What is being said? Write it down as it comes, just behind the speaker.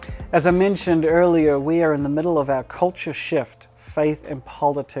As I mentioned earlier, we are in the middle of our Culture Shift Faith and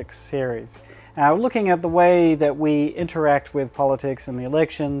Politics series. We're looking at the way that we interact with politics and the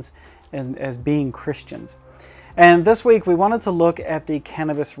elections and as being Christians. And this week we wanted to look at the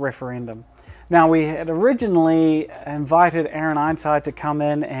cannabis referendum. Now, we had originally invited Aaron Ironside to come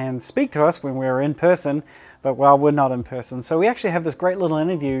in and speak to us when we were in person, but well, we're not in person. So we actually have this great little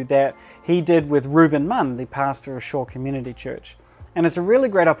interview that he did with Reuben Munn, the pastor of Shore Community Church. And it's a really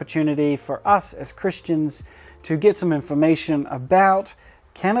great opportunity for us as Christians to get some information about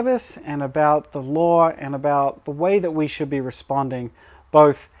cannabis and about the law and about the way that we should be responding,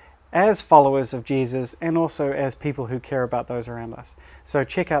 both as followers of Jesus and also as people who care about those around us. So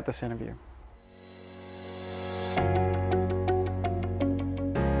check out this interview.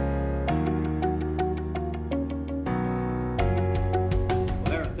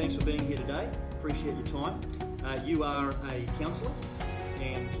 Well, Aaron, thanks for being here today. Appreciate your time. You are a counsellor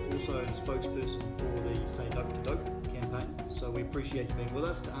and also a spokesperson for the Say Dope to Dope campaign. So we appreciate you being with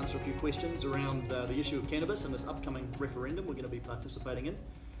us to answer a few questions around the issue of cannabis and this upcoming referendum we're going to be participating in.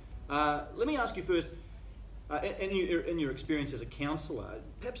 Let me ask you first, in your experience as a counsellor,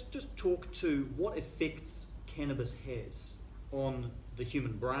 perhaps just talk to what effects cannabis has on the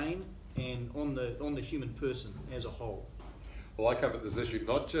human brain and on the human person as a whole. Well, I come at this issue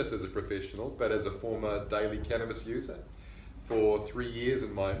not just as a professional, but as a former daily cannabis user. For 3 years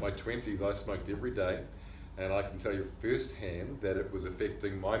in my 20s, I smoked every day, and I can tell you firsthand that it was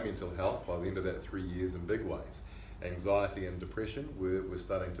affecting my mental health by the end of that 3 years in big ways. Anxiety and depression were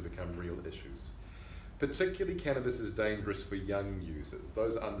starting to become real issues. Particularly, cannabis is dangerous for young users,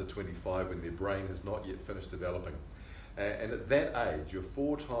 those under 25 when their brain has not yet finished developing. And at that age, you're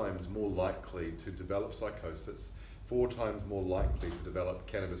 4 times more likely to develop psychosis, 4 times more likely to develop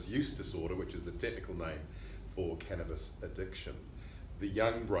cannabis use disorder, which is the technical name for cannabis addiction. The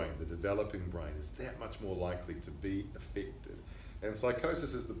young brain, the developing brain, is that much more likely to be affected. And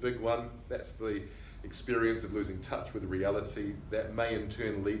psychosis is the big one. That's the experience of losing touch with reality. That may in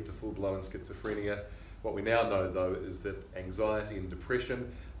turn lead to full-blown schizophrenia. What we now know, though, is that anxiety and depression,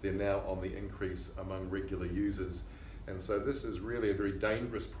 they're now on the increase among regular users. And so this is really a very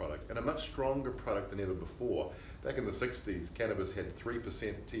dangerous product and a much stronger product than ever before. Back in the 60s, cannabis had 3%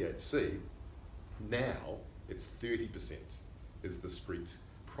 THC. Now it's 30% is the street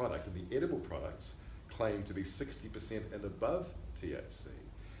product, and the edible products claim to be 60% and above THC.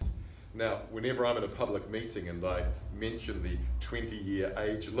 Now, whenever I'm in a public meeting and I mention the 20-year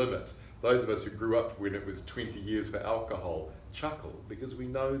age limit, those of us who grew up when it was 20 years for alcohol chuckle, because we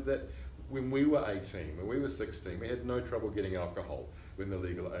know that when we were 18, when we were 16, we had no trouble getting alcohol when the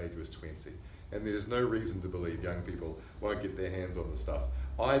legal age was 20. And there's no reason to believe young people won't get their hands on the stuff,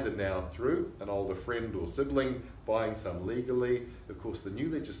 either now through an older friend or sibling buying some legally. Of course, the new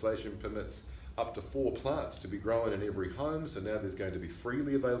legislation permits up to 4 plants to be grown in every home, so now there's going to be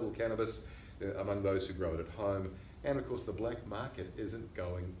freely available cannabis among those who grow it at home. And of course, the black market isn't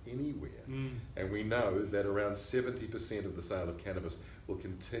going anywhere. And we know that around 70% of the sale of cannabis will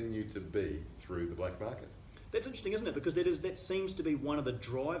continue to be through the black market. That's interesting, isn't it? Because that seems to be one of the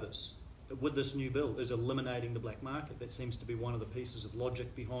drivers with this new bill, is eliminating the black market. That seems to be one of the pieces of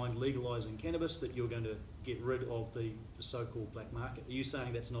logic behind legalising cannabis, that you're going to get rid of the so-called black market. Are you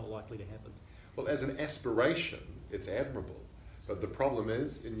saying that's not likely to happen? Well, as an aspiration, it's admirable. But the problem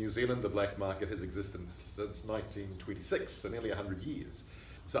is, in New Zealand, the black market has existed since 1926, so nearly 100 years.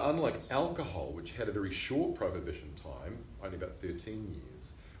 So unlike alcohol, which had a very short prohibition time, only about 13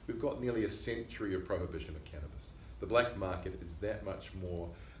 years, we've got nearly a century of prohibition of cannabis. The black market is that much more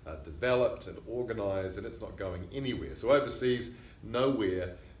developed and organised, and it's not going anywhere. So overseas,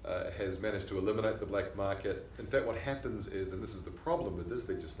 nowhere has managed to eliminate the black market. In fact, what happens is, and this is the problem with this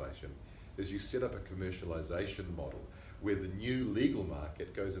legislation, is you set up a commercialisation model where the new legal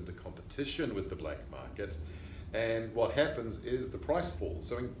market goes into competition with the black market, and what happens is the price falls.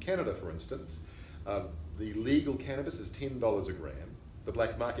 So in Canada, for instance, the legal cannabis is $10 a gram, the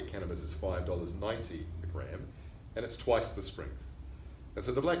black market cannabis is $5.90 a gram, and it's twice the strength. And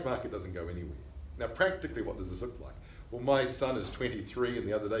so the black market doesn't go anywhere. Now, practically, what does this look like? Well, my son is 23, and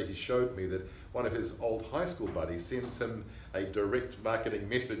the other day he showed me that one of his old high school buddies sends him a direct marketing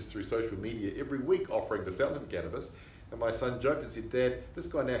message through social media every week offering to sell him cannabis. And my son joked and said, "Dad, this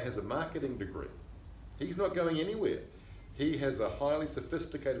guy now has a marketing degree. He's not going anywhere. He has a highly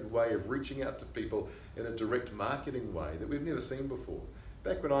sophisticated way of reaching out to people in a direct marketing way that we've never seen before."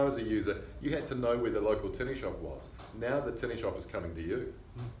 Back when I was a user, you had to know where the local tinny shop was. Now the tinny shop is coming to you.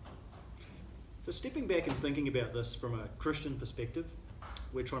 So stepping back and thinking about this from a Christian perspective,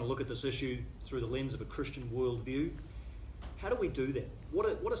 we're trying to look at this issue through the lens of a Christian worldview. How do we do that?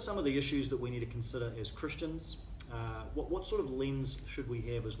 What are some of the issues that we need to consider as Christians? What sort of lens should we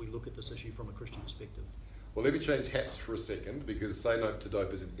have as we look at this issue from a Christian perspective? Well, let me change hats for a second, because Say No to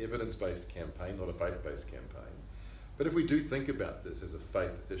Dope is an evidence-based campaign, not a faith-based campaign. But if we do think about this as a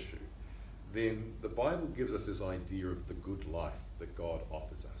faith issue, then the Bible gives us this idea of the good life that God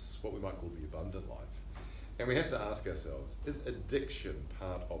offers us, what we might call the abundant life. And we have to ask ourselves, is addiction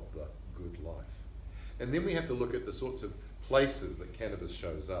part of the good life? And then we have to look at the sorts of places that cannabis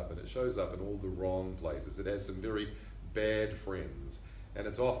shows up, and it shows up in all the wrong places. It has some very bad friends, and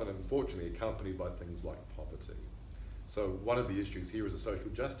it's often, unfortunately, accompanied by things like poverty. So one of the issues here is a social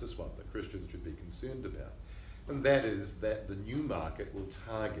justice one that Christians should be concerned about, and that is that the new market will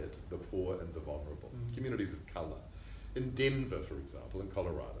target the poor and the vulnerable, communities of colour. In Denver, for example, in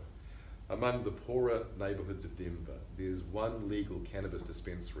Colorado, among the poorer neighbourhoods of Denver, there's one legal cannabis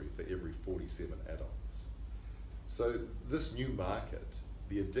dispensary for every 47 adults. So this new market,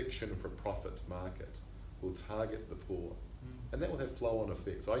 the addiction for profit market, will target the poor. And that will have flow-on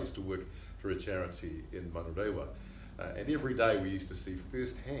effects. I used to work for a charity in Manurewa, and every day we used to see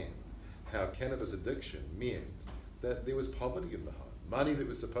firsthand how cannabis addiction meant that there was poverty in the home. Money that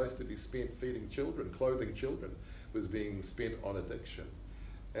was supposed to be spent feeding children, clothing children, was being spent on addiction.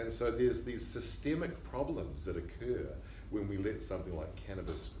 And so there's these systemic problems that occur when we let something like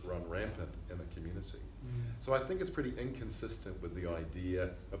cannabis run rampant in a community. So I think it's pretty inconsistent with the idea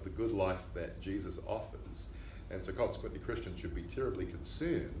of the good life that Jesus offers. And so consequently, Christians should be terribly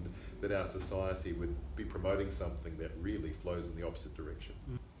concerned that our society would be promoting something that really flows in the opposite direction.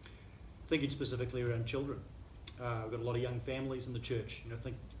 Thinking specifically around children. We've got a lot of young families in the church. I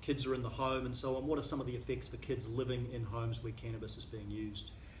think kids are in the home and so on. What are some of the effects for kids living in homes where cannabis is being used?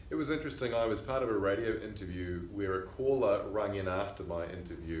 It was interesting. I was part of a radio interview where a caller rang in after my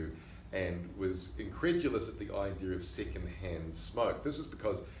interview and was incredulous at the idea of second-hand smoke. This was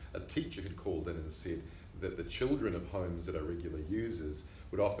because a teacher had called in and said that the children of homes that are regular users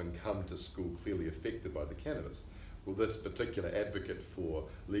would often come to school clearly affected by the cannabis. Well, this particular advocate for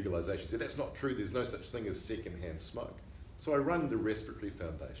legalisation said that's not true, there's no such thing as second-hand smoke. So I run the Respiratory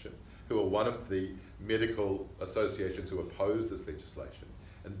Foundation, who are one of the medical associations who oppose this legislation,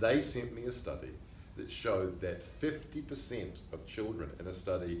 and they sent me a study that showed that 50% of children in a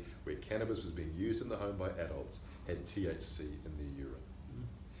study where cannabis was being used in the home by adults had THC in their urine.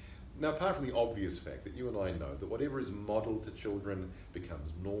 Now, apart from the obvious fact that you and I know that whatever is modelled to children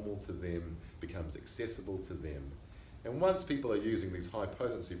becomes normal to them, becomes accessible to them, and once people are using these high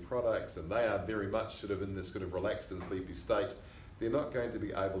potency products and they are very much sort of in this sort of relaxed and sleepy state, they're not going to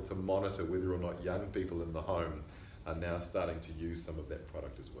be able to monitor whether or not young people in the home are now starting to use some of that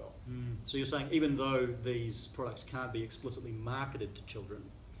product as well. So you're saying even though these products can't be explicitly marketed to children,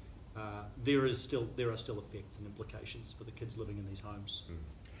 there are still effects and implications for the kids living in these homes.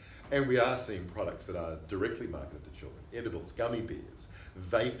 And we are seeing products that are directly marketed to children, edibles, gummy bears,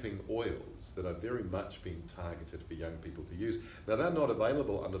 vaping oils that are very much being targeted for young people to use. Now, they're not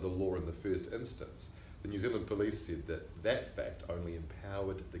available under the law in the first instance. The New Zealand Police said that that fact only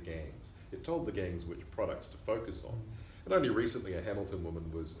empowered the gangs. It told the gangs which products to focus on. And only recently a Hamilton woman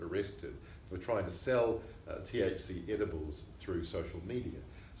was arrested for trying to sell THC edibles through social media.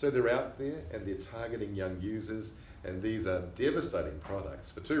 So they're out there and they're targeting young users, and these are devastating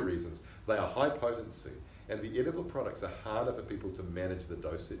products for two reasons. They are high potency, and the edible products are harder for people to manage the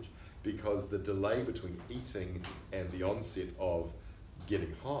dosage because the delay between eating and the onset of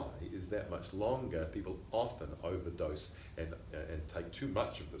getting high is that much longer. People often overdose and take too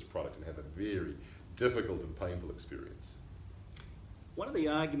much of this product and have a very difficult and painful experience. One of the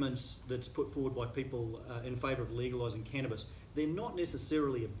arguments that's put forward by people in favour of legalising cannabis, they're not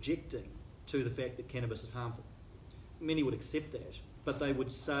necessarily objecting to the fact that cannabis is harmful. Many would accept that, but they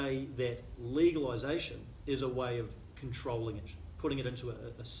would say that legalisation is a way of controlling it, putting it into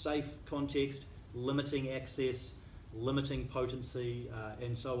a safe context, limiting access, limiting potency,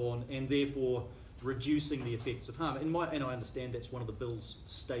 and so on, and therefore reducing the effects of harm. And I understand that's one of the bill's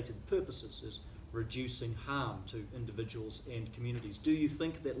stated purposes, is reducing harm to individuals and communities. Do you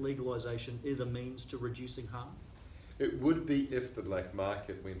think that legalisation is a means to reducing harm? It would be if the black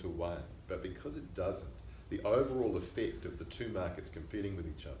market went away, but because it doesn't, the overall effect of the two markets competing with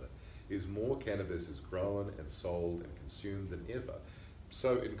each other is more cannabis is grown and sold and consumed than ever.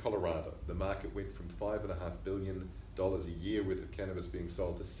 So in Colorado, the market went from $5.5 billion a year worth of cannabis being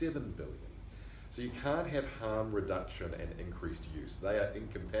sold to $7 billion. So you can't have harm reduction and increased use. They are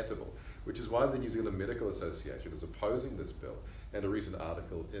incompatible, which is why the New Zealand Medical Association is opposing this bill. And a recent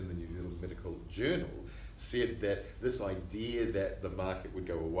article in the New Zealand Medical Journal said that this idea that the market would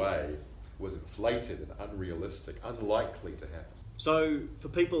go away was inflated and unrealistic, unlikely to happen. So for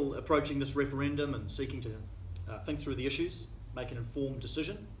people approaching this referendum and seeking to think through the issues, make an informed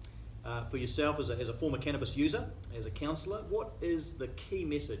decision, for yourself as a former cannabis user, as a counsellor, what is the key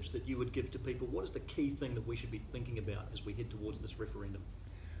message that you would give to people? What is the key thing that we should be thinking about as we head towards this referendum?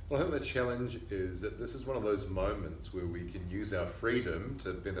 Well, I think the challenge is that this is one of those moments where we can use our freedom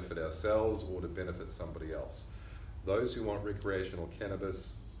to benefit ourselves or to benefit somebody else. Those who want recreational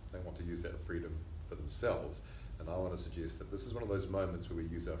cannabis, they want to use that freedom for themselves. And I want to suggest that this is one of those moments where we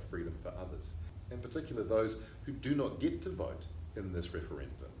use our freedom for others. In particular, those who do not get to vote in this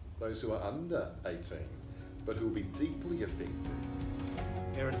referendum, those who are under 18, but who will be deeply affected.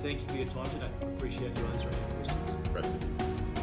 Aaron, thank you for your time today. I appreciate you answering our questions. Great.